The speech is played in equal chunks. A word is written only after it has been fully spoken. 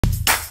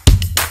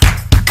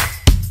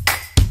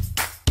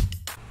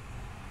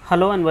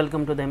Hello and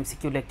welcome to the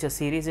MCQ lecture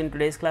series. In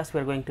today's class, we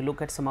are going to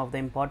look at some of the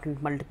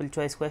important multiple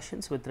choice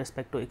questions with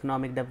respect to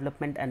economic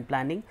development and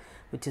planning,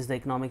 which is the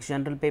economics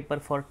general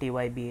paper for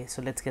TYBA.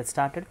 So, let us get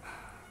started.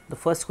 The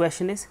first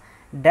question is,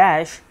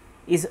 dash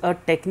is a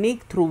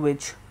technique through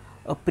which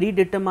a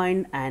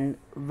predetermined and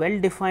well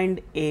defined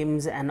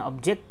aims and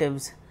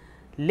objectives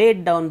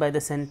laid down by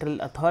the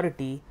central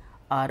authority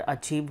are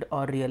achieved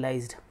or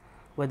realized,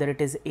 whether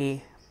it is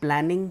A.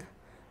 planning,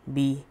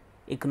 B.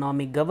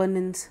 economic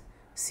governance,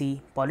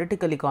 C.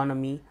 political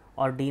economy,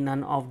 or D.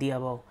 none of the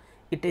above.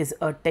 It is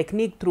a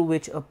technique through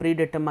which a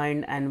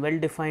predetermined and well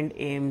defined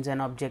aims and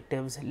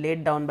objectives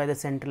laid down by the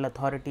central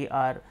authority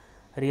are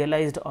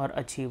realized or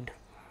achieved.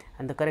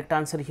 And the correct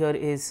answer here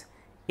is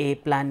A.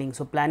 planning.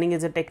 So, planning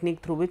is a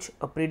technique through which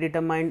a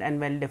predetermined and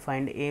well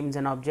defined aims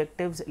and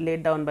objectives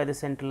laid down by the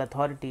central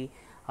authority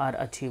are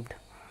achieved.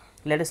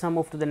 Let us now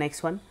move to the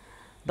next one.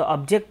 The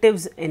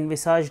objectives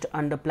envisaged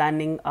under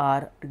planning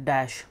are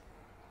dash,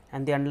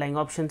 and the underlying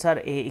options are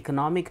A.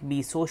 economic,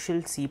 B.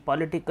 social, C.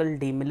 political,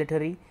 D.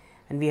 military,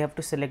 and we have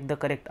to select the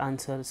correct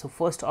answer. So,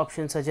 first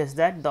option suggests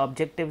that the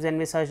objectives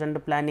envisaged under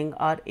planning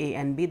are A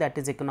and B, that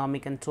is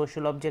economic and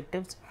social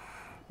objectives.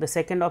 The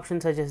second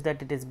option suggests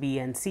that it is B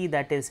and C,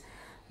 that is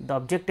the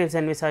objectives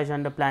envisaged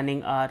under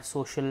planning are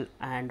social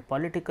and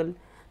political.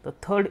 The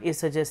third is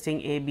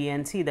suggesting A, B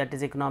and C, that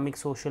is economic,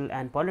 social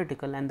and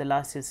political, and the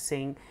last is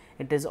saying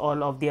it is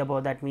all of the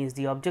above, that means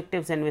the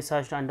objectives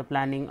envisaged under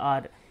planning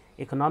are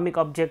economic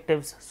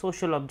objectives,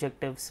 social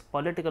objectives,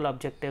 political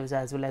objectives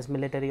as well as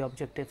military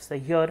objectives. So,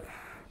 here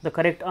the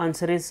correct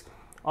answer is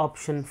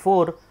option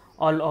 4,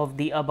 all of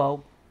the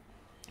above.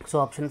 So,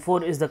 option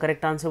 4 is the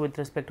correct answer with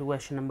respect to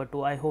question number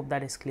 2. I hope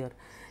that is clear.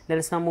 Let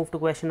us now move to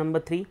question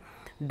number 3.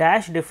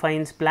 Dash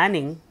defines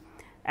planning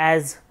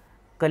as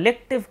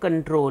collective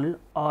control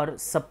or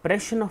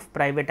suppression of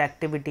private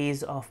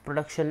activities of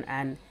production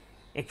and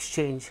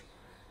exchange.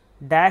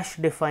 Dash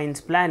defines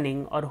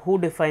planning, or who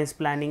defines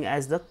planning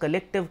as the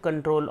collective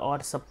control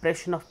or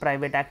suppression of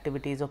private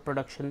activities of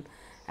production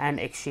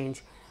and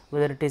exchange,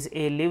 whether it is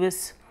A.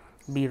 Lewis,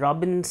 B.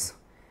 Robbins,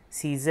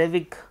 C.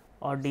 Zevik,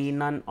 or D.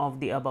 none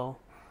of the above.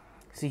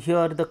 So,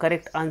 here the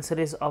correct answer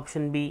is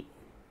option B.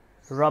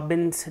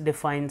 Robbins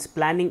defines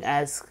planning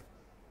as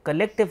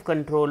collective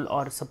control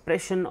or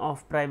suppression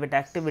of private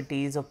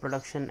activities of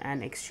production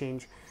and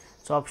exchange.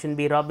 So, option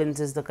B. Robbins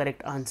is the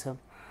correct answer.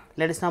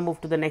 Let us now move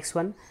to the next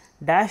one.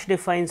 Dash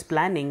defines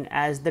planning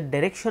as the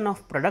direction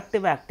of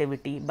productive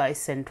activity by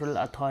central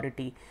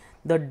authority.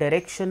 The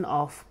direction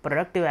of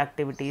productive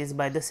activities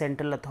by the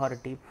central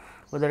authority,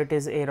 whether it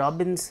is A.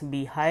 Robbins,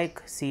 B. Hayek,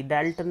 C.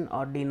 Dalton,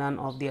 or D. none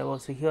of the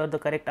above. So, here the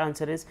correct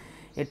answer is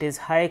it is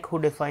Hayek who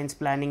defines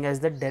planning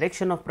as the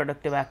direction of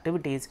productive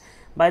activities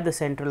by the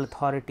central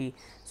authority.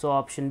 So,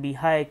 option B.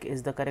 Hayek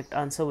is the correct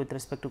answer with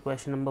respect to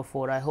question number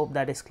 4. I hope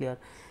that is clear.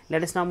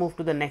 Let us now move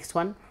to the next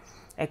one.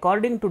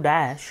 According to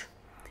dash,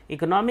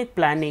 economic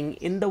planning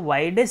in the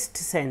widest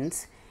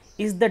sense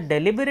is the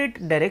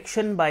deliberate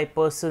direction by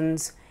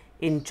persons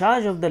in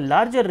charge of the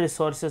larger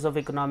resources of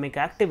economic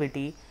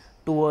activity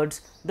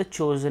towards the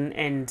chosen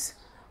ends.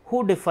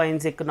 Who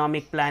defines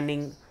economic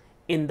planning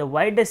in the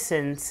widest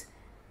sense?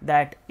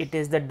 That it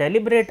is the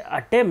deliberate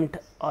attempt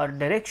or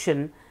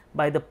direction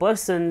by the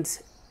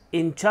persons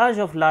in charge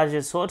of large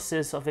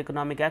resources of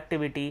economic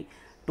activity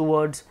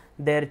towards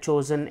their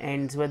chosen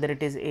ends, whether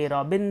it is A.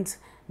 Robbins,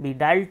 B.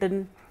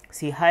 Dalton,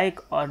 C. Hayek,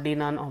 or D.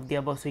 none of the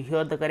above. So,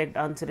 here the correct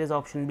answer is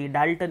option B.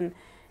 Dalton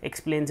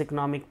explains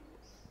economic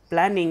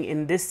planning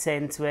in this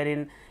sense,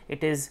 wherein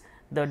it is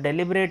the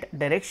deliberate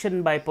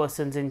direction by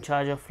persons in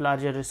charge of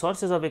larger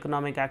resources of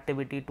economic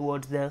activity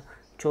towards their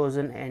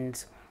chosen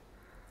ends.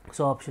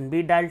 So, option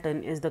B.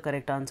 Dalton is the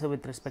correct answer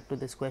with respect to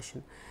this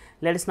question.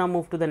 Let us now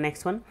move to the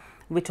next one.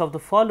 Which of the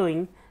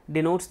following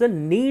denotes the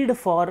need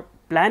for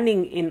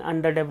planning in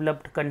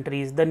underdeveloped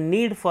countries? The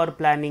need for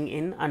planning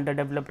in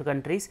underdeveloped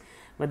countries,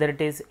 whether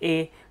it is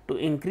A. to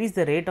increase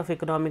the rate of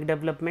economic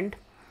development,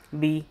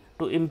 B.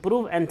 to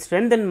improve and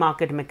strengthen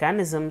market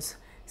mechanisms,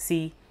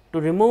 C.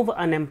 to remove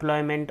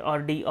unemployment,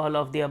 or D. all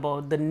of the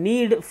above. The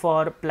need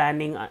for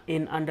planning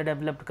in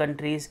underdeveloped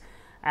countries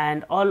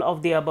and all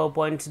of the above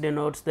points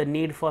denotes the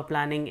need for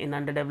planning in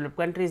underdeveloped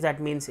countries.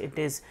 That means it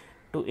is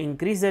to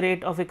increase the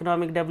rate of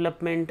economic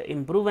development,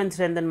 improve and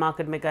strengthen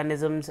market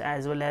mechanisms,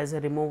 as well as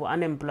remove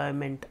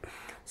unemployment.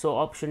 So,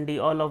 option D,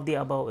 all of the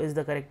above is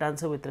the correct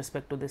answer with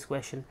respect to this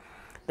question.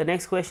 The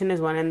next question is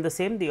one and the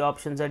same, the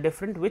options are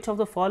different. Which of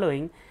the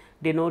following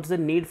denotes the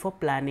need for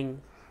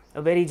planning?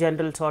 A very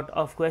general sort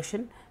of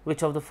question.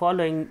 Which of the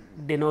following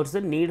denotes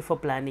the need for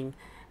planning?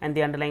 And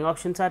the underlying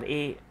options are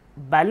A.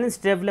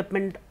 balanced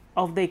development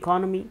of the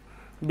economy,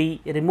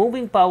 B.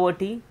 removing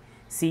poverty,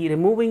 C.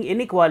 removing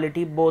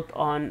inequality both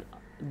on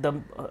the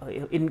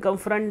income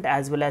front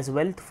as well as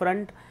wealth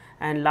front,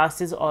 and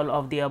last is all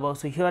of the above.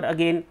 So, here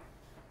again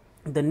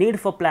the need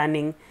for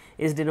planning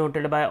is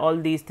denoted by all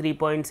these 3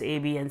 points A,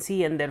 B and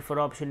C, and therefore,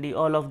 option D,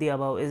 all of the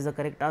above is the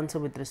correct answer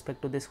with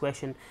respect to this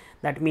question.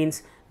 That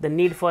means, the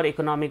need for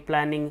economic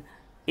planning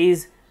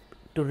is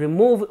to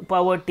remove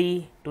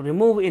poverty, to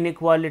remove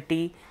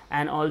inequality,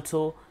 and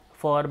also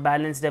for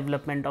balanced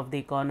development of the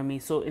economy.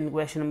 So, in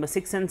question number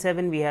 6 and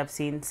 7 we have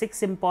seen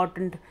 6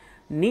 important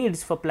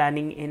needs for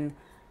planning in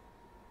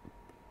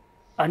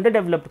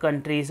underdeveloped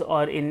countries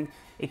or in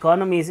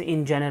economies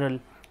in general.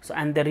 So,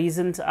 and the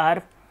reasons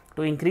are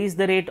to increase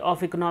the rate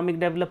of economic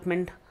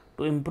development,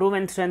 to improve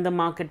and strengthen the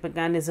market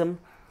mechanism,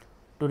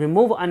 to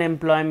remove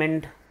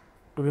unemployment,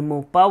 to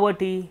remove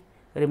poverty,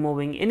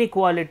 removing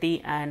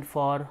inequality, and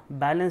for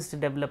balanced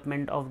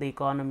development of the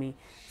economy.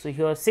 So,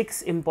 here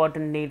 6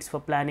 important needs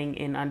for planning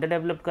in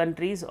underdeveloped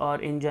countries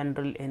or in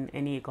general in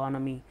any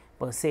economy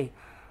per se.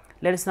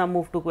 Let us now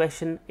move to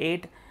question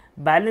 8.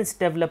 Balanced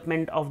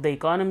development of the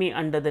economy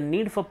under the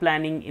need for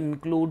planning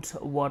includes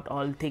what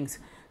all things.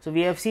 So,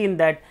 we have seen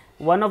that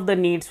one of the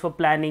needs for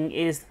planning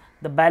is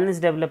the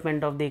balanced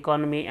development of the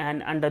economy,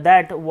 and under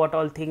that what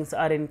all things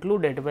are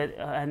included,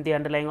 and the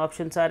underlying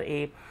options are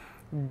A,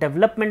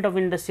 development of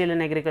industrial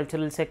and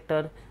agricultural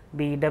sector,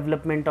 B,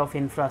 development of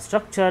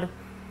infrastructure,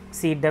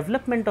 C,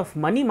 development of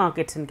money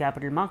markets and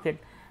capital market,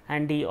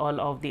 and D,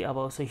 all of the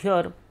above. So,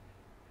 here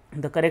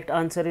the correct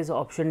answer is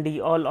option D,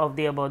 all of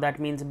the above. That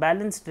means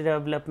balanced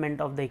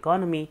development of the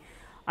economy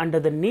under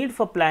the need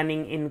for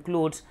planning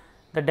includes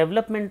the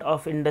development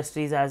of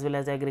industries as well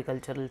as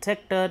agricultural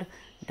sector,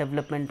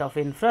 development of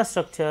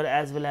infrastructure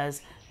as well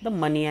as the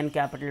money and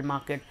capital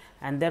market,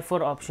 and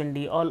therefore option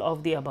D, all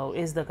of the above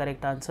is the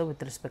correct answer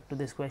with respect to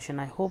this question.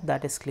 I hope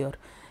that is clear.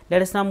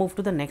 Let us now move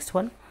to the next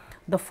one.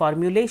 The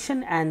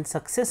formulation and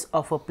success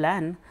of a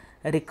plan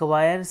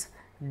requires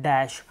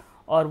dash,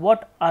 or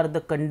what are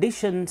the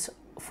conditions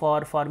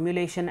for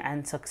formulation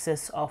and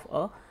success of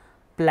a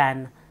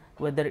plan,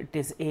 whether it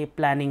is A,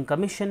 planning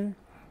commission,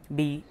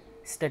 B,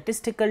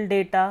 statistical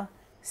data,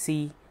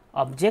 C,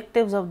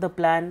 objectives of the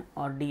plan,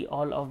 or D,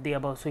 all of the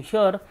above. So,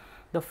 here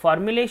the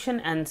formulation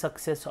and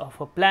success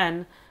of a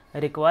plan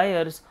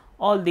requires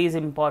all these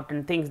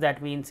important things.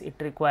 That means it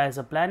requires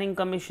a planning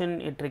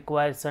commission, it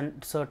requires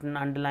certain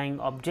underlying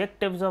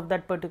objectives of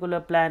that particular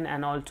plan,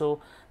 and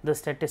also the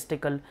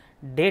statistical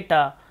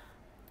data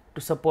to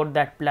support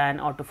that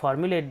plan or to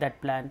formulate that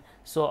plan.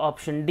 So,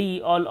 option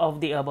D, all of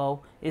the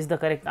above is the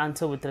correct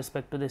answer with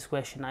respect to this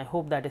question. I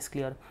hope that is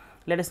clear.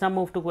 Let us now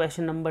move to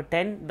question number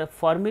 10. The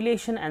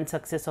formulation and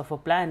success of a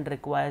plan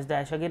requires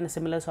dash, again a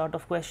similar sort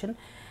of question,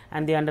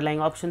 and the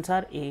underlying options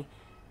are A,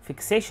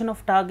 fixation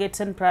of targets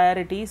and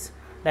priorities.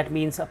 That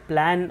means a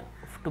plan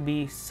to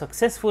be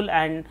successful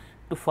and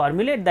to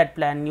formulate that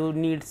plan you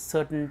need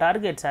certain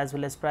targets as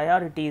well as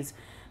priorities.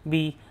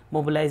 B,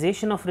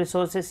 mobilization of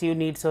resources, you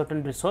need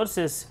certain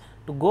resources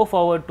to go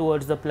forward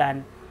towards the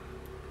plan.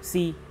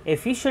 C,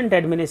 efficient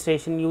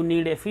administration, you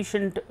need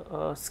efficient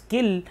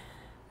skill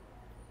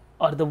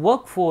or the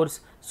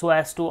workforce so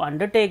as to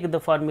undertake the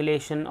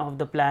formulation of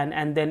the plan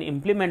and then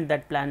implement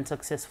that plan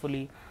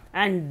successfully,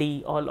 and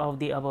D, all of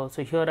the above.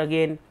 So, here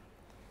again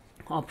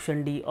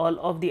option D, all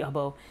of the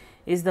above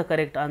is the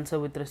correct answer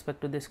with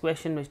respect to this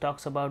question, which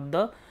talks about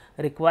the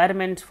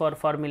requirements for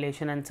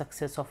formulation and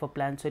success of a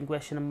plan. So, in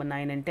question number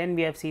 9 and 10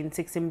 we have seen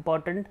 6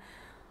 important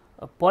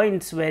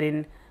points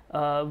wherein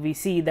we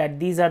see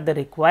that these are the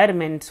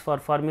requirements for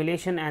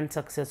formulation and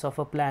success of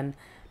a plan.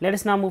 Let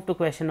us now move to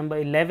question number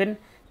 11.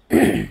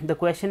 The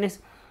question is,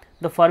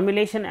 the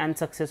formulation and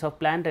success of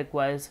plan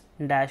requires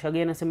dash,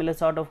 again a similar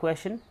sort of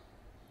question,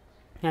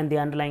 and the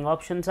underlying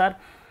options are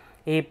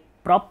A,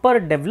 proper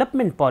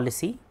development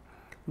policy,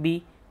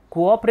 B,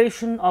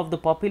 cooperation of the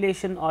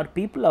population or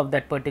people of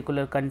that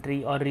particular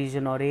country or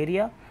region or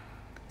area,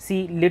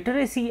 C,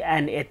 literacy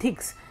and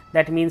ethics,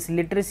 that means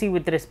literacy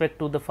with respect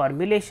to the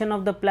formulation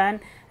of the plan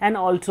and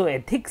also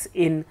ethics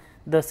in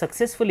the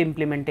successful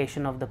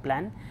implementation of the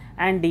plan,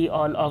 and D,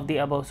 all of the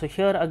above. So,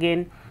 here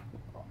again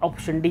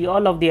option D,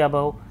 all of the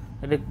above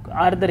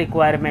are the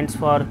requirements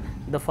for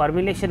the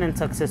formulation and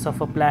success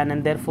of a plan,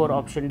 and therefore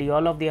option D,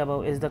 all of the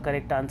above is the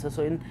correct answer.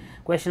 So, in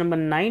question number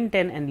 9,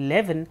 10 and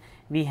 11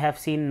 we have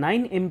seen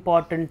 9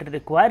 important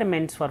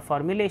requirements for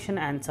formulation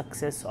and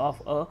success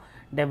of a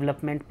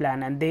development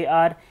plan, and they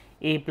are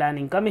A,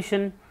 planning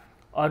commission,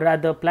 or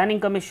rather planning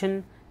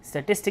commission,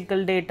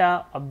 statistical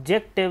data,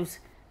 objectives,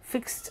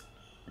 fixed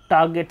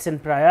targets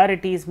and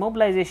priorities,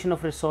 mobilization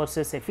of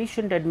resources,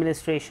 efficient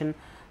administration,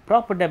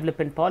 proper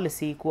development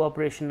policy,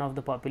 cooperation of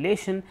the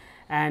population,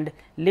 and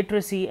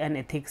literacy and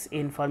ethics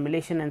in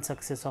formulation and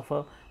success of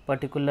a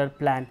particular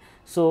plan.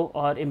 So,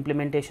 or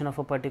implementation of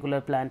a particular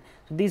plan.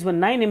 So, these were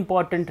 9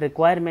 important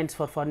requirements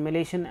for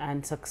formulation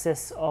and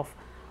success of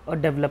a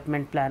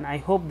development plan. I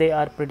hope they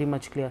are pretty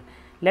much clear.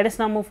 Let us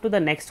now move to the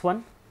next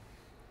one.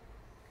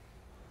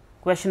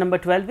 Question number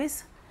 12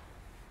 is,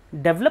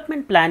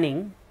 development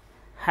planning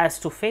has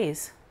to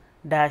face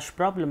dash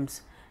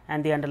problems,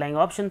 and the underlying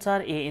options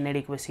are A,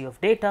 inadequacy of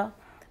data,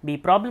 B,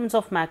 problems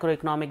of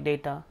macroeconomic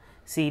data,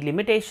 C,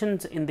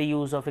 limitations in the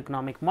use of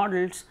economic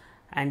models,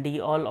 and D,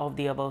 all of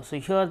the above. So,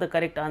 here the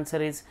correct answer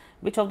is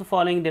which of the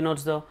following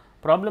denotes the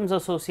Problems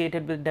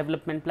associated with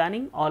development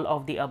planning, all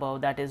of the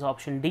above, that is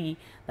option D.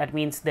 That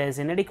means there is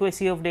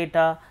inadequacy of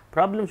data,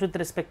 problems with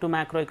respect to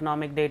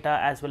macroeconomic data,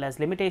 as well as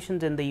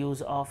limitations in the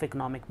use of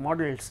economic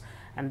models,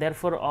 and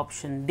therefore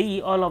option D,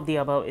 all of the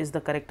above, is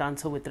the correct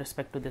answer with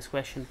respect to this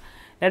question.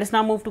 Let us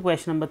now move to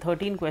question number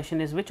 13.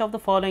 Question is, which of the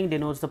following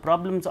denotes the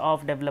problems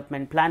of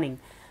development planning?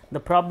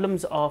 The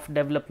problems of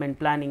development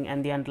planning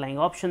and the underlying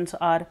options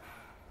are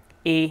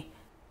A,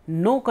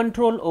 no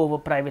control over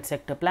private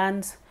sector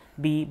plans,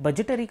 B,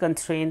 budgetary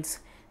constraints,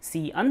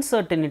 C,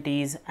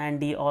 uncertainties,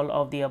 and D, all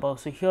of the above.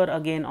 So here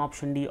again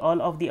option D,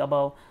 all of the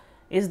above,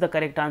 is the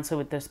correct answer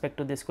with respect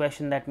to this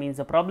question. That means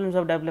the problems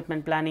of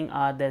development planning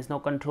are there is no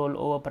control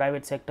over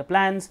private sector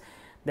plans,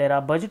 there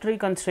are budgetary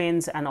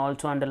constraints, and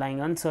also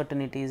underlying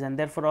uncertainties, and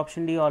therefore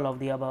option D, all of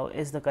the above,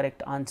 is the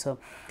correct answer.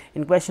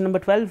 In question number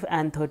 12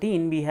 and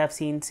 13, we have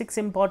seen 6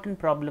 important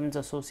problems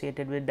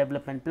associated with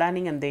development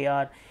planning, and they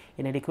are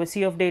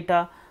inadequacy of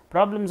data,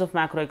 problems of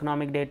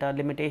macroeconomic data,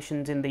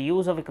 limitations in the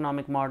use of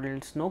economic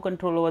models, no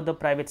control over the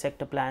private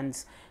sector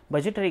plans,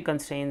 budgetary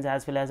constraints,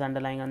 as well as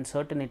underlying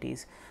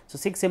uncertainties. So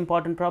 6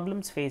 important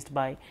problems faced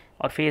by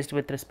or faced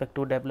with respect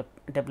to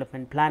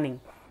development planning.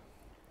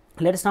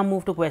 Let us now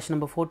move to question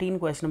number 14.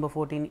 Question number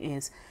 14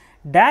 is,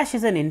 dash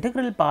is an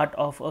integral part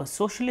of a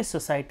socialist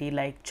society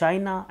like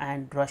China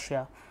and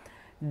Russia.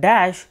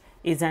 Dash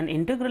is an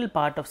integral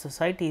part of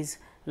societies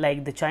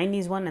like the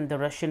Chinese one and the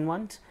Russian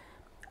ones.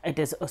 It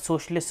is a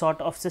socialist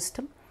sort of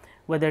system,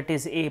 whether it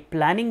is A,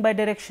 planning by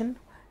direction,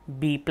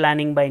 B,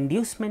 planning by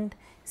inducement,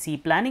 C,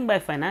 planning by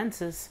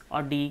finances,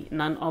 or D,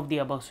 none of the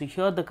above. So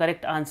here the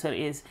correct answer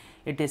is,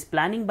 it is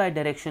planning by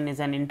direction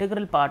is an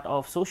integral part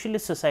of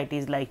socialist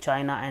societies like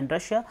China and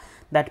Russia.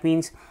 That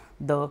means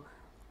the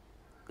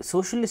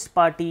Socialist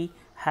Party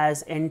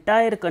has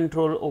entire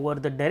control over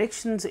the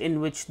directions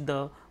in which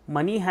the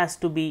money has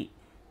to be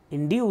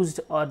induced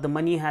or the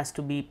money has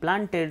to be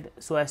planted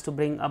so as to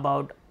bring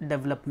about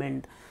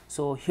development.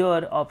 So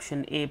here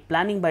option A,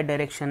 planning by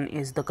direction,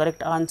 is the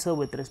correct answer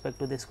with respect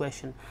to this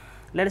question.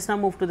 Let us now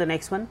move to the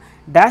next one.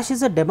 Dash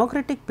is a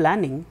democratic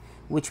planning,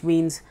 which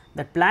means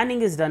that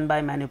planning is done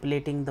by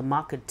manipulating the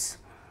markets.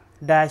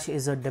 Dash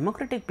is a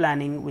democratic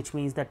planning, which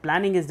means that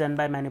planning is done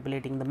by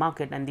manipulating the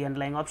market, and the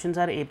underlying options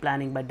are A,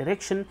 planning by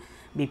direction,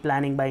 B,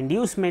 planning by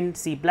inducement,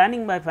 C,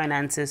 planning by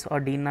finances, or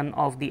D, none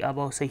of the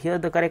above. So here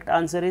the correct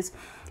answer is,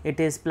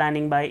 it is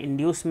planning by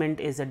inducement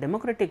is a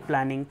democratic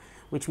planning,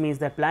 which means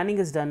that planning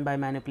is done by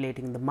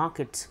manipulating the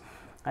markets,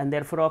 and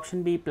therefore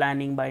option B,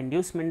 planning by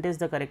inducement, is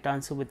the correct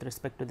answer with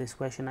respect to this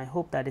question. I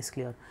hope that is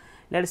clear.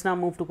 Let us now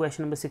move to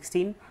question number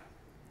 16.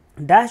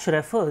 Dash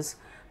refers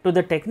to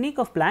the technique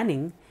of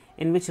planning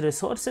in which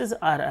resources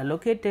are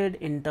allocated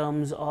in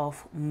terms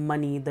of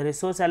money. The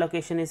resource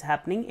allocation is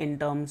happening in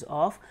terms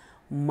of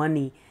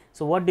money.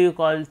 So what do you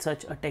call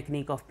such a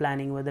technique of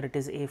planning? Whether it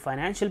is A,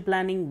 financial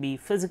planning, B,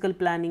 physical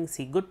planning,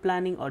 C, good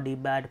planning, or D,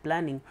 bad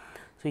planning.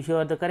 So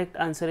here the correct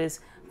answer is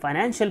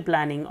financial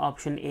planning.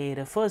 Option A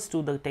refers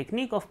to the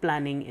technique of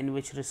planning in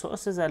which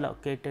resources are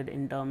allocated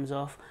in terms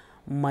of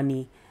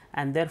money,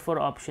 and therefore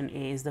option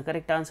A is the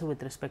correct answer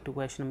with respect to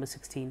question number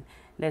 16.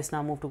 Let's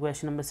now move to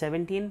question number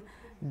 17.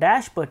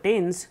 Dash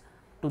pertains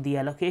to the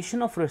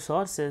allocation of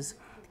resources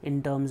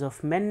in terms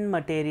of men,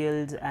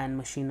 materials, and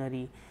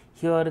machinery.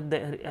 Here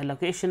the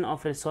allocation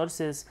of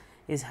resources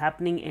is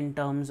happening in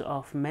terms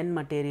of men,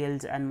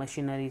 materials, and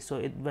machinery.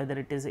 So whether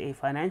it is A,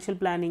 financial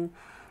planning,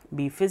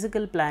 B,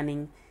 physical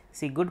planning,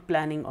 C, good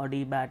planning, or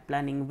D, bad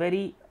planning.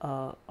 Very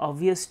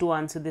obvious to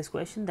answer this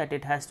question that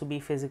it has to be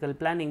physical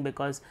planning,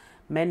 because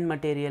men,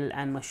 material,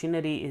 and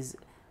machinery is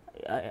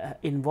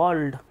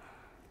involved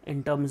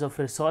in terms of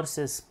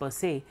resources per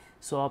se.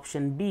 So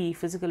option B,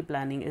 physical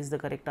planning, is the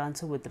correct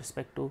answer with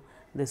respect to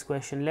this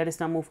question. Let us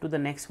now move to the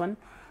next one.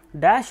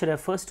 Dash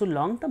refers to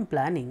long-term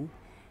planning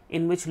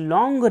in which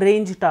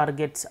long-range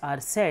targets are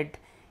set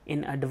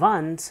in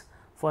advance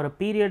for a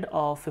period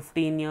of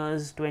 15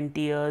 years,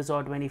 20 years,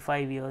 or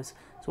 25 years.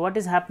 So what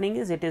is happening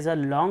is, it is a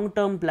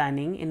long-term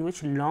planning in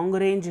which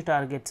long-range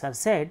targets are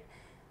set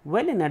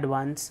well in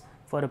advance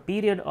for a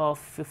period of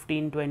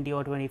 15, 20,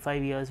 or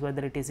 25 years,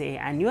 whether it is A,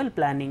 annual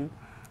planning,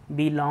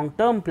 B,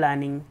 long-term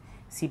planning,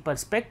 C,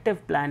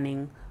 perspective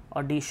planning,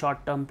 or D,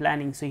 short-term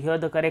planning. So here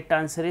the correct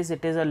answer is,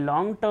 it is a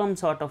long-term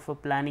sort of a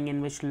planning in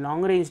which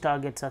long-range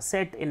targets are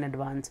set in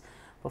advance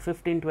for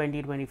 15,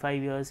 20,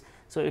 25 years.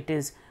 So it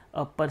is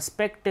a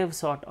perspective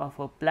sort of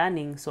a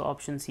planning. So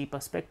option C,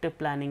 perspective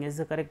planning, is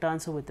the correct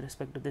answer with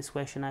respect to this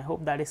question. I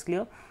hope that is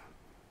clear.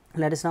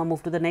 Let us now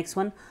move to the next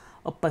one.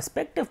 A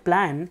perspective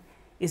plan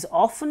is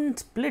often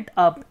split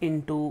up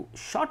into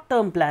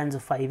short-term plans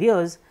of 5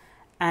 years,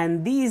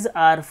 and these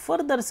are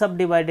further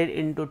subdivided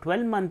into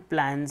 12-month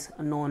plans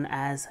known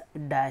as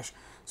dash.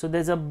 So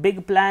there's a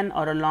big plan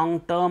or a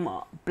long-term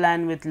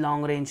plan with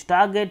long-range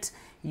targets.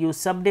 You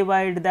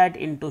subdivide that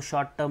into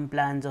short-term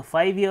plans of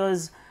 5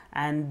 years,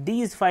 and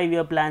these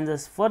 5-year plans are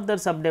further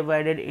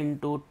subdivided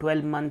into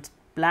 12-month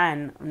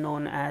plan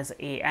known as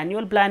A,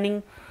 annual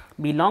planning,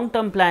 B,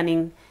 long-term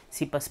planning,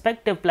 C.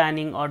 Perspective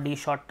planning, or D.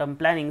 Short term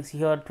planning.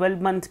 Here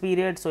 12 months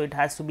period, so it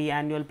has to be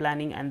annual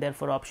planning, and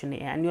therefore option A,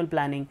 annual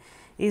planning,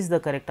 is the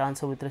correct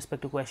answer with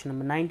respect to question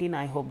number 19.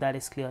 I hope that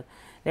is clear.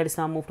 Let us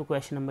now move to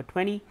question number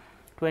 20.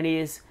 20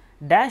 is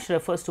dash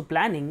refers to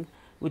planning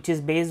which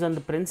is based on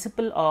the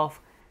principle of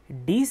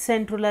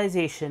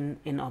decentralization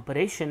in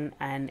operation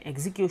and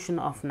execution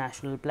of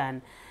national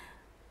plan.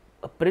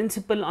 A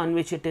principle on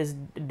which it is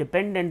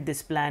dependent,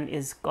 this plan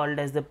is called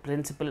as the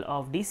principle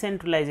of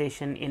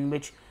decentralization, in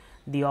which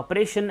the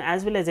operation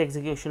as well as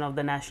execution of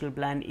the national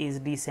plan is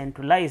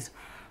decentralized.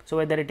 So,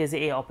 whether it is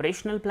A.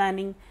 operational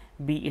planning,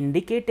 B.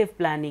 indicative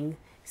planning,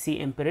 C.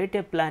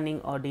 imperative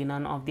planning, or D.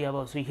 none of the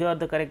above. So, here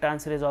the correct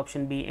answer is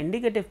option B.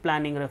 Indicative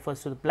planning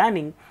refers to the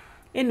planning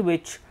in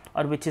which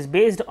is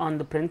based on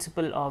the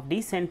principle of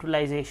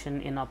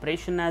decentralization in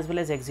operation as well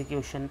as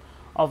execution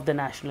of the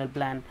national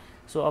plan.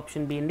 So,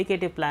 option B,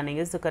 indicative planning,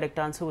 is the correct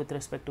answer with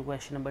respect to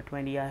question number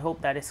 20. I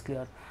hope that is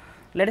clear.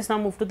 Let us now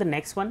move to the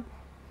next one.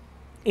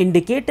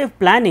 Indicative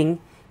planning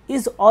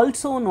is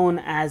also known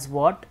as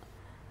what?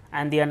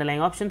 And the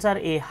underlying options are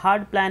A.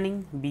 hard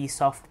planning, B.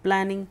 soft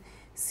planning,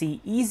 C.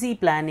 easy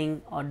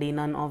planning, or D.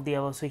 none of the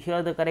above. So,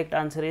 here the correct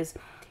answer is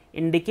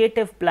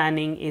indicative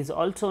planning is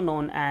also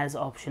known as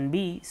option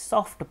B,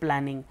 soft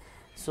planning.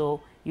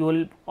 So, you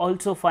will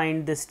also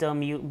find this term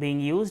being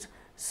used,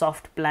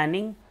 soft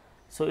planning.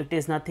 So, it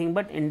is nothing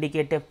but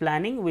indicative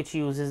planning, which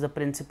uses the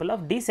principle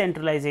of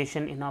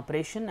decentralization in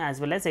operation as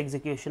well as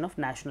execution of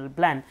national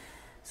plan.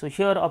 So,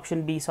 here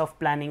option B, soft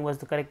planning, was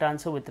the correct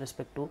answer with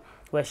respect to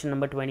question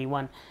number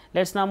 21.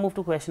 Let us now move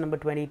to question number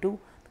 22.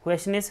 The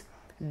question is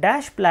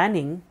dash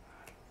planning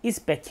is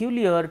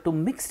peculiar to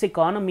mixed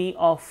economy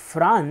of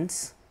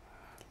France,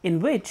 in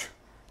which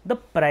the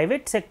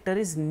private sector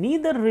is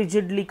neither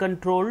rigidly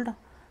controlled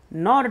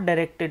nor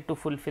directed to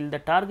fulfill the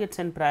targets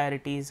and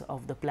priorities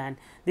of the plan.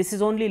 This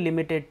is only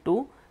limited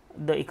to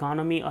the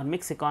economy or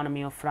mixed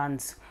economy of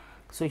France.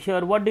 So,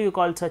 here what do you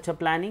call such a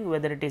planning?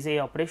 Whether it is A.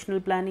 operational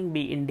planning,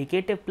 B.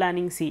 indicative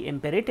planning, C.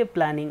 imperative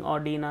planning,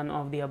 or D. none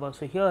of the above.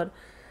 So, here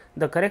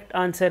the correct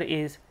answer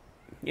is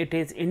it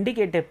is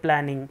indicative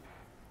planning,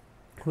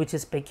 which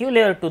is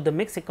peculiar to the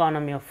mixed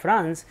economy of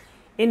France,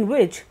 in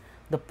which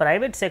the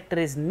private sector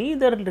is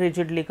neither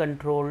rigidly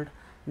controlled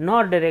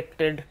nor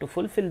directed to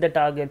fulfill the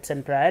targets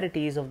and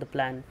priorities of the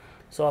plan.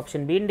 So,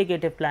 option B,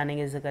 indicative planning,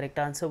 is the correct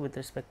answer with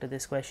respect to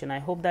this question. I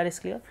hope that is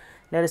clear.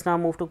 Let us now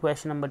move to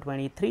question number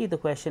 23. The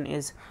question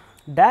is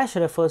dash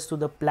refers to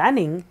the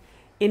planning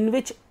in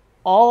which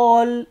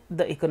all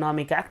the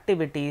economic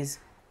activities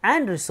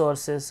and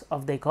resources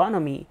of the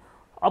economy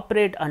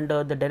operate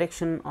under the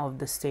direction of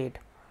the state.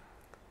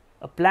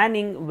 A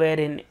planning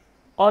wherein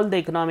all the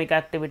economic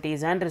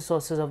activities and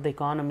resources of the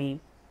economy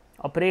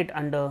operate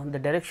under the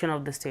direction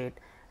of the state,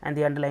 and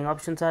the underlying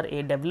options are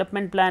A.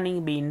 development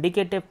planning, B.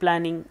 indicative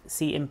planning,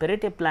 C.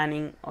 imperative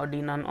planning, or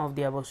D. none of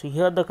the above. So,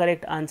 here the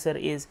correct answer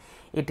is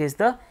it is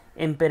the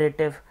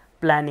imperative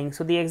planning.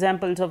 So, the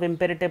examples of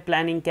imperative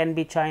planning can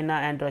be China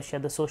and Russia,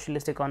 the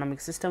socialist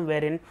economic system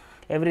wherein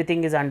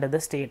everything is under the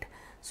state.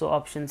 So,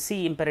 option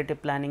C,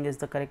 imperative planning, is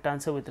the correct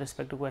answer with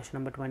respect to question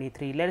number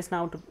 23. Let us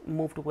now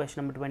move to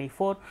question number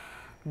 24.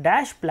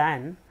 Dash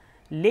plan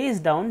lays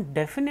down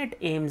definite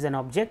aims and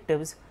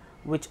objectives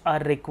which are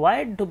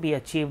required to be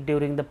achieved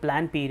during the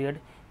plan period,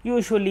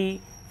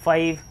 usually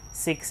 5,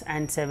 6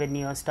 and 7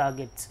 years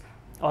targets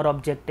or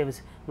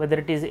objectives, whether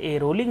it is A.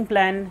 rolling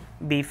plan,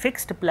 B.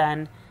 fixed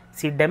plan,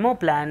 C. demo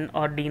plan,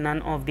 or D.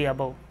 none of the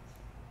above.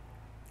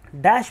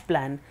 Dash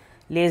plan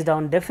lays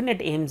down definite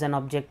aims and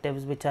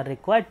objectives which are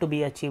required to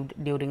be achieved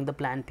during the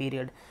plan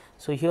period.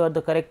 So, here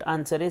the correct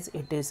answer is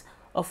it is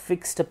a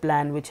fixed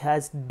plan which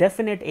has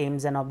definite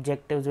aims and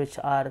objectives which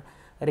are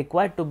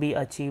required to be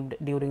achieved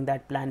during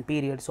that plan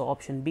period. So,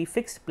 option B,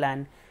 fixed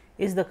plan,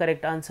 is the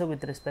correct answer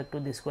with respect to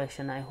this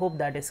question. I hope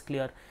that is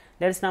clear.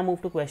 Let us now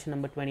move to question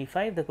number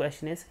 25. The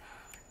question is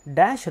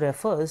dash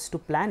refers to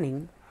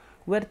planning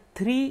where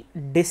 3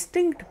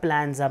 distinct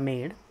plans are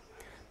made.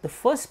 The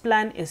first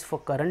plan is for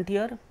current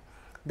year,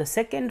 the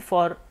second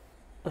for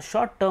a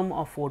short term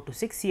of 4 to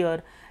 6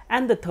 years,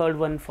 and the third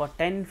one for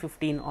 10,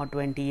 15 or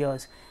 20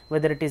 years,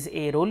 whether it is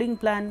A. rolling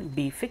plan,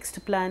 B.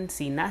 fixed plan,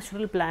 C.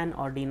 natural plan,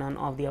 or D. none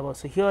of the above.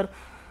 So, here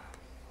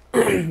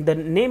the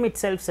name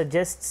itself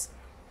suggests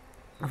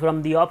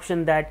from the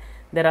option that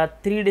there are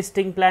 3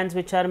 distinct plans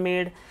which are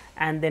made,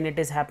 and then it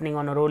is happening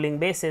on a rolling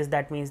basis.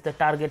 That means the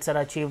targets are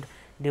achieved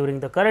during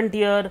the current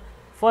year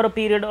for a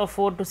period of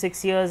 4 to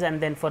 6 years and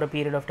then for a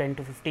period of 10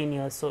 to 15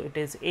 years. So, it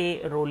is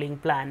A. rolling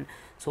plan.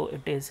 So,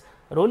 it is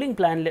rolling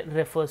plan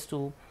refers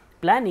to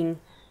planning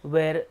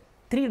where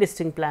 3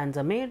 distinct plans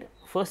are made.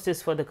 First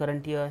is for the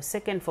current year,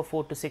 second for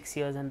 4 to 6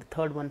 years, and the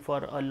third one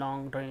for a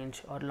long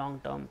range or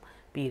long term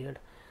period.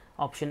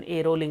 Option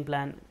A, rolling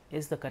plan,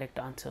 is the correct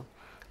answer.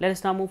 Let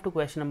us now move to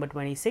question number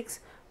 26.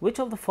 Which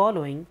of the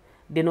following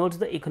denotes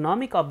the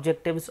economic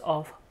objectives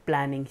of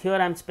planning? Here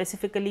I am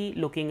specifically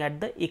looking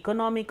at the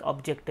economic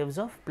objectives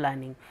of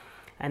planning,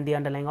 and the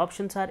underlying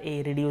options are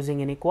A. reducing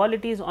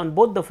inequalities on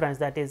both the fronts,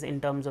 that is in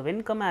terms of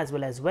income as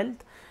well as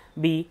wealth,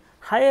 B.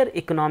 Higher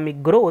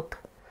economic growth.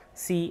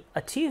 C.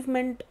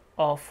 Achievement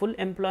of full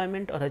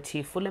employment or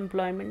achieve full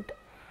employment,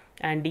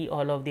 and D.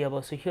 All of the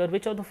above. So, here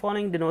which of the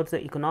following denotes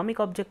the economic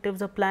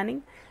objectives of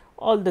planning?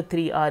 All the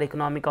three are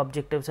economic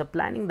objectives of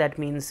planning. That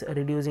means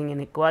reducing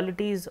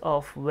inequalities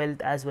of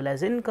wealth as well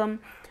as income,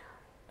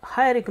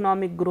 higher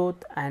economic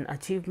growth and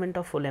achievement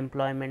of full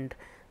employment.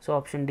 So,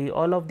 option D,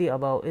 all of the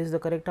above is the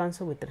correct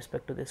answer with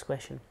respect to this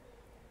question.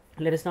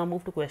 Let us now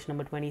move to question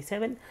number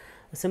 27,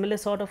 a similar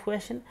sort of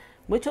question.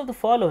 Which of the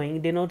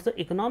following denotes the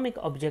economic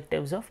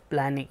objectives of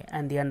planning?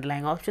 And the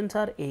underlying options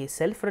are A.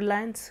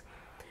 Self-reliance,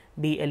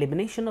 B.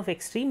 Elimination of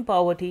extreme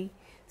poverty,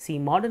 C.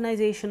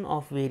 Modernization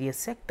of various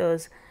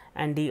sectors,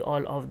 and D.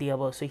 All of the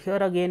above. So, here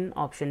again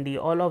option D,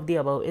 all of the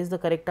above is the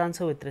correct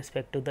answer with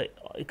respect to the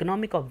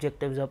economic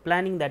objectives of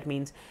planning. That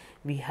means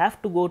we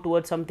have to go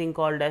towards something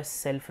called as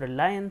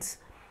self-reliance,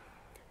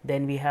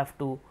 then we have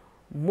to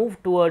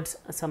move towards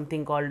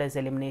something called as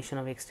elimination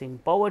of extreme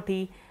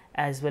poverty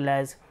as well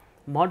as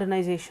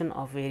modernization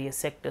of various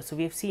sectors. So,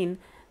 we have seen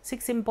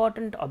 6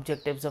 important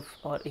objectives of,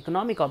 or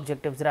economic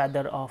objectives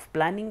rather, of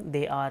planning.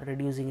 They are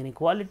reducing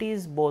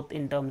inequalities both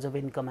in terms of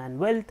income and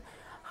wealth,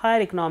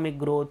 higher economic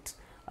growth,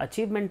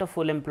 achievement of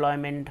full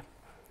employment,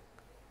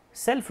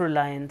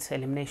 self-reliance,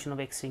 elimination of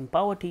extreme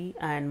poverty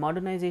and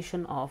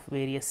modernization of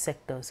various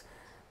sectors.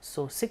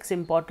 So, 6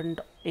 important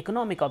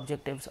economic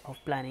objectives of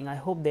planning. I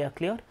hope they are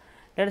clear.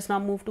 Let us now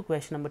move to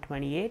question number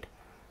 28.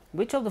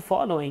 Which of the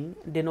following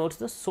denotes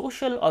the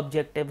social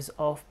objectives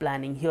of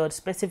planning? Here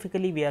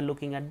specifically we are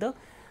looking at the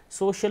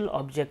social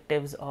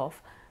objectives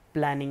of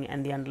planning,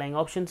 and the underlying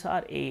options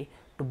are A.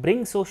 To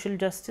bring social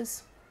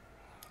justice,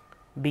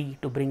 B.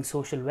 To bring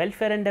social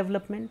welfare and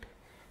development,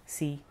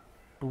 C.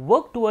 To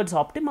work towards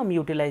optimum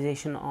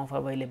utilization of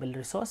available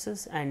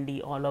resources, and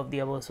D. All of the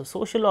above. So,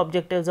 social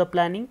objectives of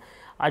planning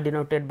are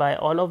denoted by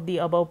all of the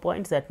above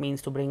points. That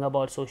means to bring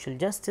about social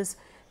justice,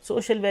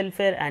 social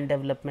welfare and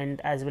development,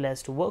 as well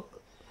as to work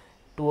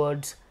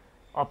towards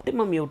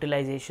optimum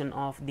utilization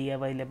of the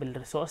available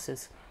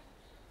resources,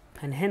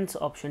 and hence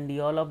option D,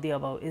 all of the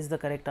above is the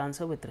correct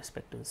answer with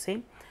respect to the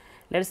same.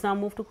 Let us now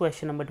move to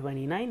question number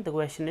 29. The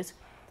question is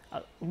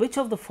which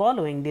of the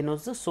following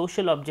denotes the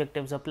social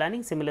objectives of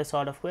planning? Similar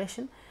sort of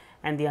question,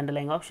 and the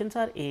underlying options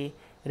are A.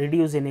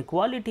 Reduce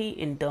inequality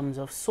in terms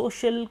of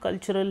social,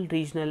 cultural,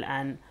 regional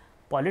and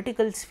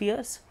political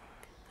spheres,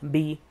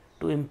 B.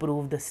 To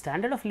improve the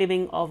standard of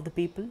living of the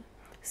people,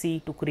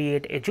 C. To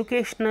create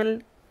educational,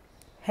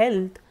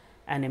 health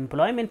and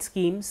employment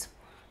schemes,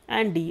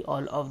 and D.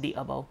 All of the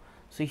above.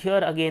 So, here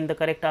again the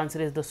correct answer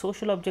is the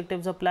social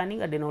objectives of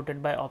planning are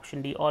denoted by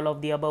option D, all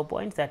of the above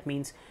points. That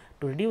means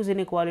to reduce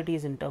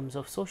inequalities in terms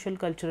of social,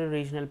 cultural,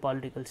 regional,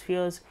 political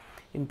spheres,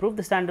 improve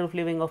the standard of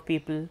living of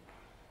people,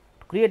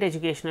 to create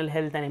educational,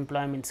 health and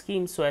employment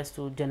schemes so as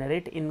to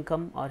generate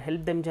income or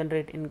help them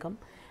generate income,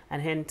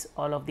 and hence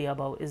all of the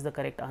above is the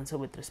correct answer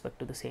with respect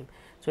to the same.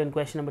 So, in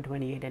question number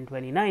 28 and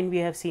 29 we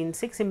have seen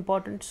 6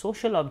 important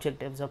social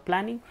objectives of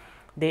planning.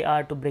 They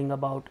are to bring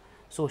about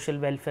social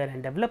welfare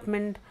and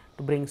development,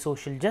 to bring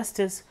social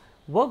justice,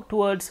 work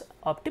towards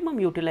optimum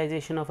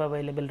utilization of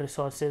available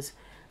resources,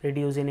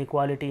 reduce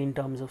inequality in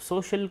terms of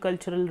social,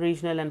 cultural,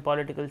 regional and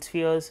political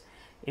spheres,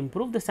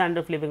 improve the standard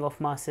of living of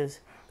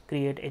masses,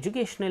 create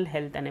educational,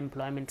 health and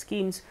employment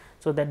schemes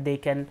so that they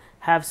can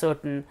have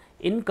certain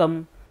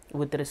income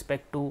with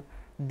respect to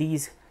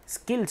these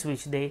skills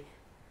which they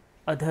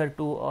adhere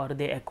to or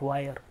they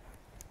acquire.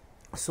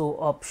 So,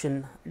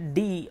 option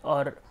D,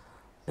 or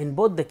in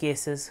both the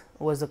cases,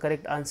 was the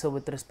correct answer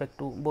with respect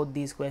to both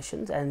these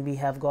questions, and we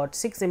have got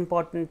 6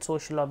 important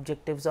social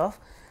objectives of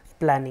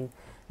planning.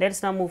 Let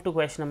us now move to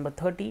question number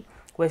 30.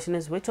 Question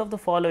is which of the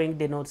following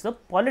denotes the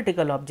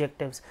political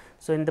objectives?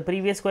 So, in the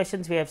previous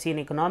questions we have seen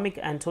economic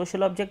and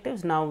social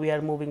objectives. Now, we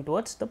are moving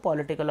towards the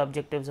political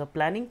objectives of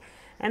planning,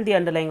 and the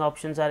underlying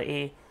options are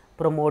A.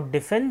 Promote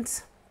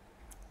defense,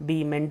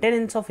 B.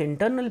 Maintenance of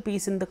internal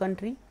peace in the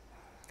country,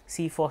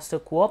 C. Foster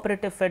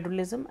cooperative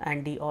federalism,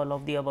 and D. All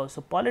of the above.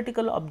 So,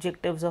 political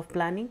objectives of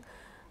planning,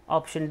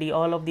 option D,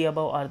 all of the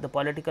above are the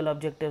political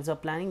objectives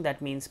of planning.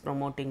 That means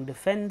promoting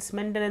defense,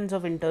 maintenance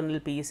of internal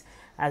peace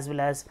as well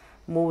as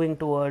moving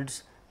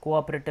towards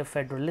cooperative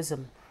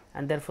federalism,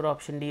 and therefore,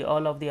 option D,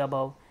 all of the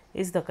above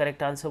is the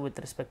correct answer with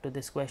respect to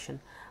this question.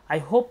 I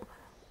hope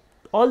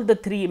all the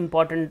 3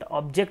 important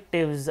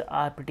objectives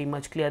are pretty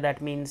much clear.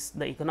 That means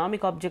the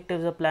economic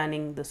objectives of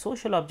planning, the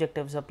social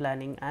objectives of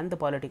planning and the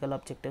political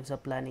objectives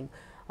of planning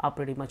are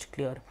pretty much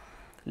clear.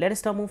 Let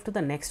us now move to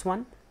the next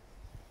one.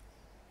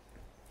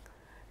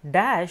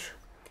 Dash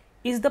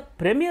is the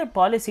premier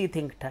policy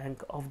think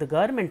tank of the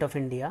Government of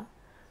India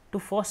to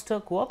foster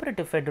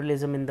cooperative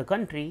federalism in the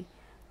country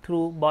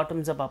through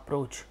bottoms up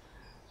approach.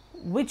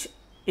 Which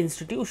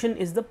institution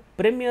is the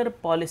premier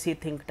policy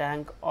think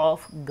tank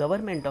of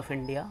Government of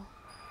India?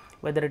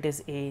 Whether it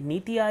is A.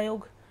 Niti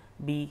Aayog,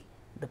 B.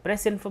 the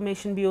Press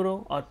Information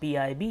Bureau or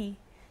PIB,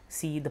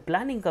 C. the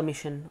Planning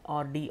Commission,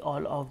 or D.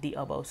 all of the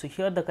above. So,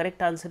 here the correct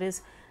answer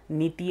is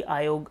Niti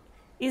Aayog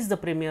is the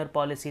premier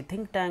policy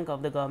think tank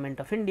of the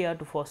Government of India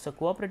to foster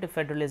cooperative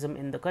federalism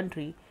in the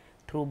country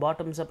through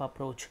bottoms up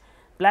approach.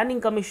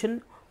 Planning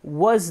Commission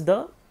was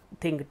the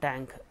think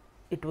tank.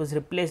 It was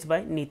replaced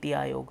by Niti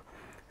Aayog.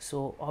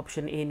 So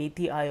option A,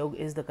 Niti Aayog,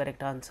 is the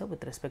correct answer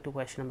with respect to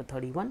question number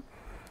 31.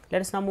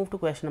 Let us now move to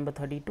question number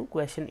 32.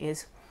 Question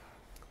is,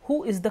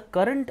 who is the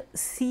current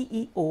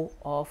CEO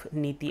of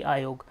Niti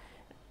Aayog?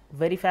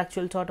 Very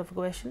factual sort of a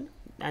question,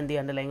 and the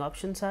underlying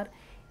options are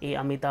A,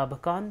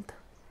 Amitabh Kant,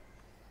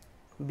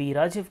 B,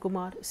 Rajiv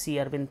Kumar, C,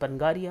 Arvind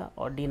Pangaria,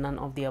 or D, none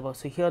of the above.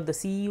 So here the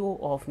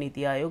CEO of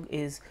Niti Aayog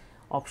is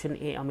option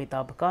A,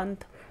 Amitabh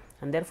Kant,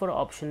 and therefore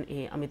option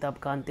A,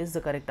 Amitabh Kant, is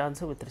the correct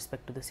answer with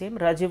respect to the same.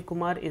 Rajiv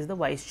Kumar is the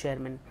vice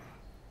chairman.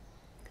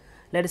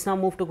 Let us now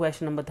move to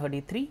question number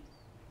 33.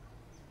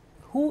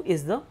 Who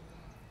is the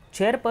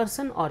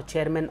chairperson or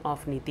chairman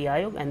of Niti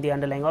Aayog? And the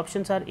underlying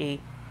options are A,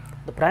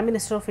 the Prime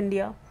Minister of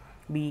India,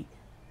 B,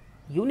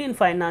 Union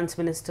Finance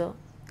Minister,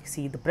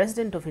 C, the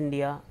President of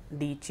India,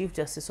 D, Chief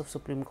Justice of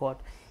Supreme Court.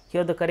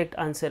 Here the correct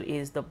answer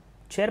is the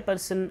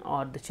chairperson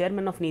or the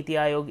chairman of Niti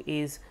Aayog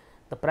is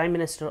the Prime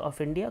Minister of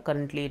India.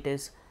 Currently it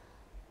is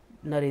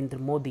Narendra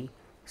Modi.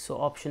 So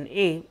option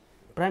A,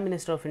 Prime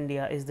Minister of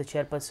India, is the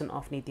chairperson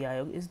of Niti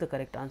Aayog, is the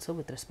correct answer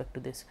with respect to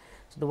this.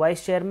 So the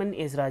vice chairman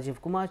is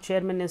Rajiv Kumar,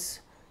 chairman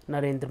is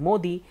Narendra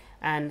Modi,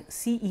 and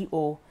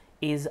CEO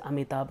is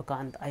Amitabh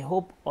Kant. I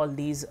hope all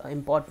these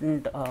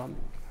important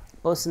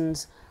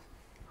persons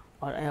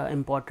or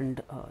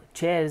important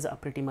chairs are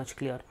pretty much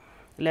clear.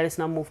 Let us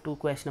now move to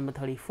question number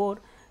 34.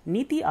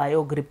 Niti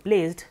Aayog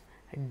replaced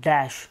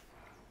dash,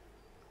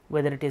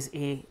 whether it is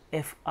A,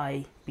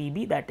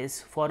 FIPB, that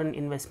is Foreign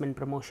Investment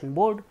Promotion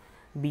Board,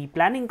 B,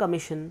 Planning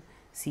Commission,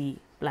 C,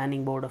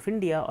 Planning Board of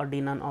India, or D,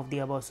 none of the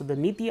above. So the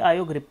Niti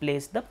Aayog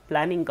replaced the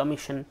Planning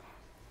Commission.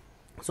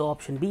 So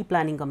option B,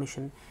 Planning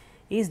Commission,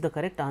 is the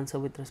correct answer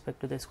with respect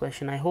to this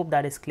question. I hope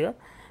that is clear.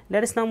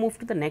 Let us now move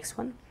to the next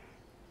one.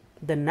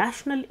 The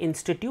National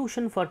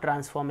Institution for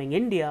Transforming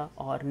India,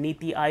 or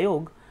Niti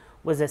Aayog,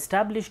 was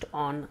established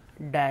on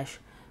dash,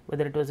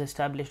 whether it was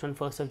established on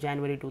 1st of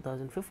January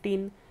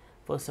 2015,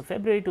 1st of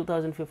February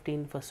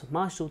 2015, 1st of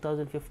March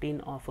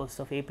 2015, or 1st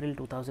of April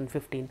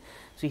 2015.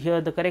 So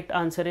here the correct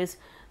answer is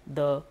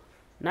the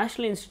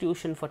National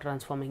Institution for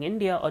Transforming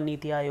India, or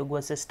Niti Aayog,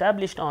 was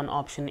established on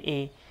option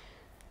A,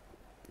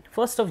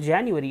 1st of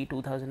January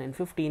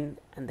 2015,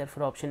 and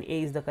therefore option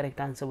A is the correct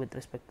answer with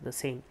respect to the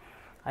same.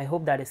 I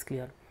hope that is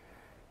clear.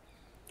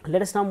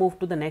 Let us now move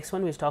to the next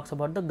one, which talks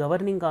about the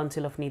Governing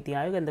Council of Niti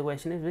Aayog, and the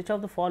question is, which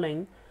of the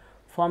following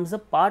forms a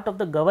part of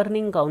the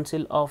Governing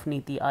Council of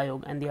Niti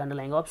Aayog? And the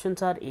underlying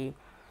options are A,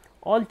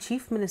 all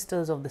Chief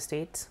Ministers of the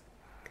states,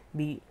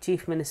 B,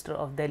 Chief Minister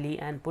of Delhi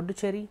and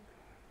Puducherry,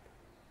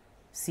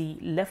 C,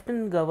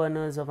 Lieutenant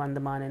Governors of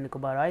Andaman and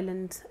Nicobar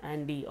Islands,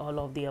 and D, all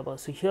of the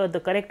above. So here the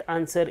correct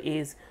answer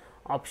is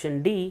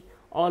option D,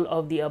 all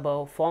of the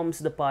above forms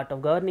the part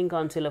of Governing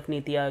Council of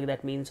Niti Aayog.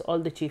 That means all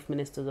the Chief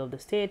Ministers of the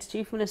states,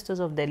 Chief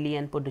Ministers of Delhi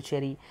and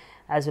Puducherry,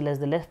 as well as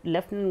the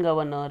Lieutenant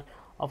Governor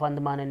of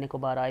Andaman and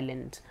Nicobar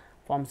Islands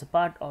forms a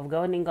part of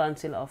Governing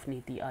Council of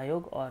Niti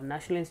Aayog, or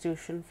National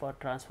Institution for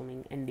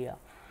Transforming India.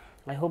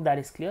 I hope that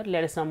is clear.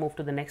 Let us now move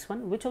to the next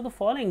one. Which of the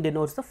following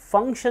denotes the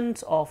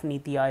functions of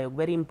Niti Aayog?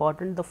 Very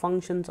important, the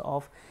functions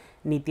of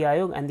Niti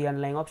Aayog, and the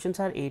underlying options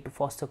are A, to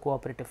foster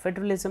cooperative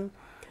federalism,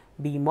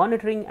 B,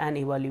 monitoring and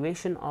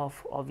evaluation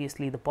of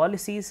obviously the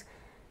policies,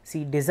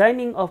 C,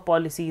 designing of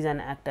policies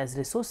and act as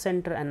resource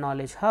center and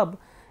knowledge hub,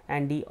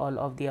 and D, all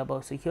of the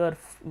above. So here,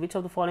 which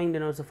of the following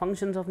denotes the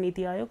functions of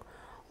Niti Aayog?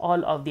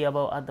 All of the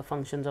above are the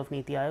functions of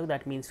Niti Aayog.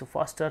 That means to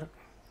foster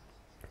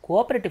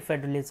cooperative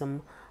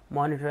federalism,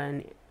 monitor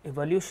and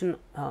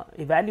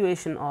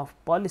evaluation of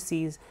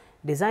policies,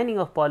 designing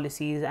of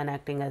policies, and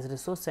acting as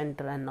resource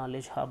center and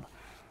knowledge hub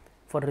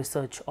for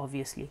research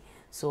obviously.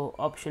 So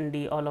option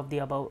D, all of the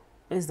above,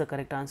 is the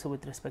correct answer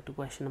with respect to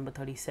question number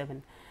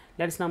 37.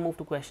 Let us now move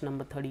to question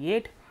number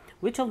 38.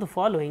 Which of the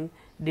following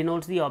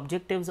denotes the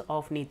objectives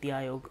of Niti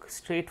Aayog?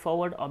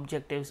 Straightforward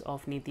objectives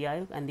of Niti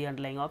Aayog, and the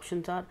underlying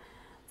options are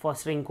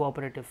fostering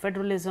cooperative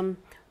federalism,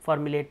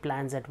 formulate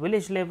plans at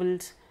village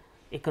levels,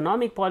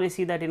 economic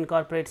policy that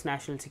incorporates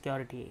national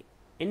security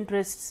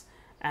interests,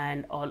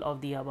 and all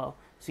of the above.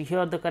 So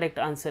here the correct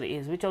answer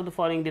is, which of the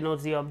following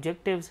denotes the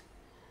objectives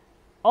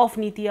of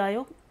Niti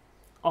Aayog?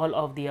 All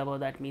of the above.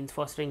 That means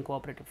fostering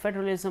cooperative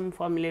federalism,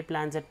 formulate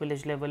plans at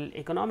village level,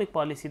 economic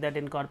policy that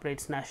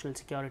incorporates national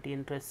security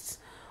interests.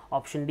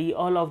 Option D,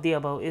 all of the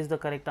above, is the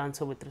correct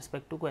answer with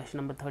respect to question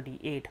number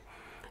 38.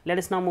 Let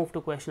us now move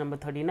to question number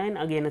 39.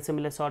 Again, a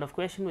similar sort of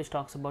question which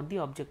talks about the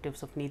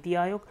objectives of Niti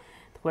Aayog.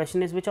 The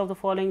question is, which of the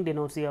following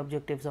denotes the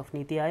objectives of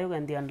Niti Aayog?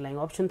 And the underlying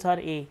options are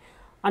A,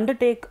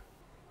 undertake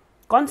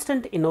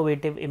constant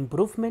innovative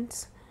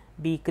improvements,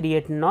 B,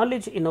 create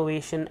knowledge,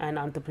 innovation and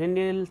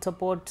entrepreneurial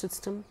support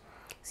system,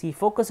 C,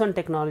 focus on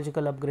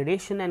technological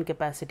upgradation and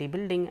capacity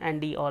building, and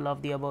D, all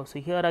of the above.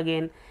 So here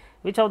again,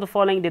 which of the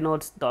following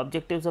denotes the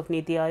objectives of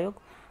Niti Aayog?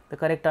 The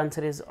correct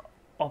answer is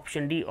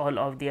option D, all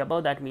of the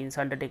above. That means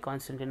undertake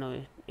constant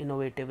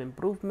innovative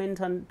improvements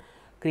and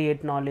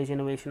create knowledge,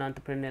 innovation,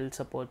 entrepreneurial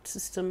support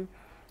system,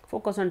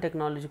 focus on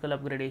technological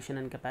upgradation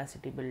and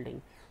capacity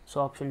building. So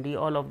option D,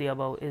 all of the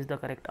above, is the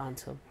correct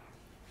answer.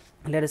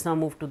 Let us now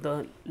move to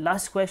the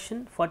last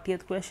question,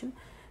 40th question.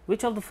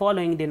 Which of the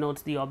following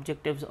denotes the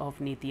objectives of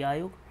Niti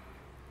Aayog?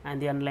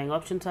 And the underlying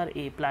options are: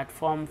 A,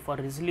 platform for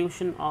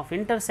resolution of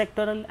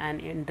intersectoral and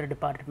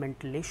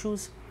interdepartmental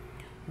issues;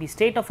 B,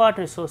 state of art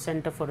resource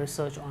center for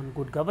research on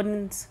good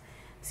governance;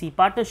 C,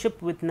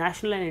 partnership with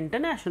national and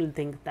international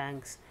think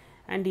tanks;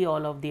 and D,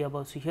 all of the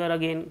above. So here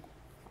again,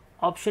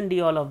 option D,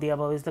 all of the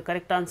above, is the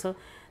correct answer.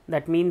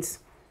 That means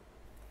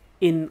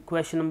in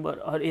question number,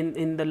 or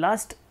in the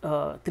last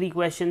 3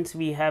 questions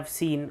we have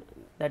seen,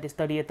 that is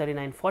 38,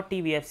 39,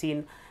 40, we have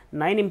seen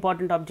 9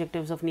 important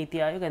objectives of Niti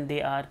Aayog, and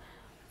they are: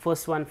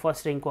 first one,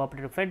 fostering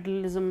cooperative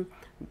federalism;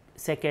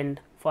 second,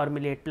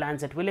 formulate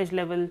plans at village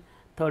level;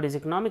 third is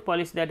economic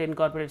policy that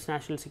incorporates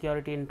national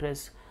security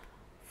interests;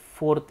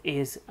 fourth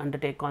is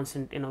undertake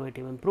constant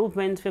innovative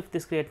improvements; fifth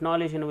is create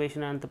knowledge,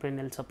 innovation and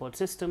entrepreneurial support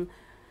system;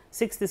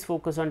 sixth is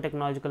focus on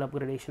technological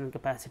upgradation and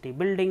capacity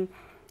building;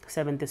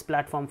 seventh is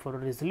platform for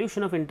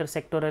resolution of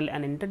intersectoral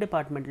and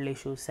interdepartmental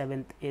issues;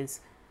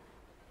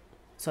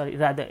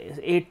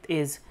 eighth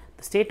is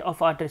the state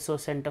of art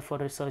resource center for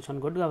research on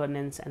good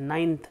governance; and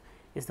ninth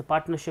is the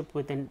partnership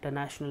with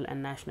international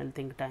and national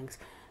think tanks.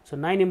 So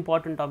 9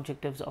 important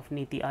objectives of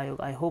Niti Aayog.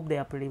 I hope they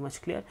are pretty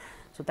much clear.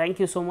 So thank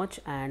you so much,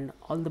 and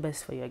all the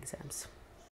best for your exams.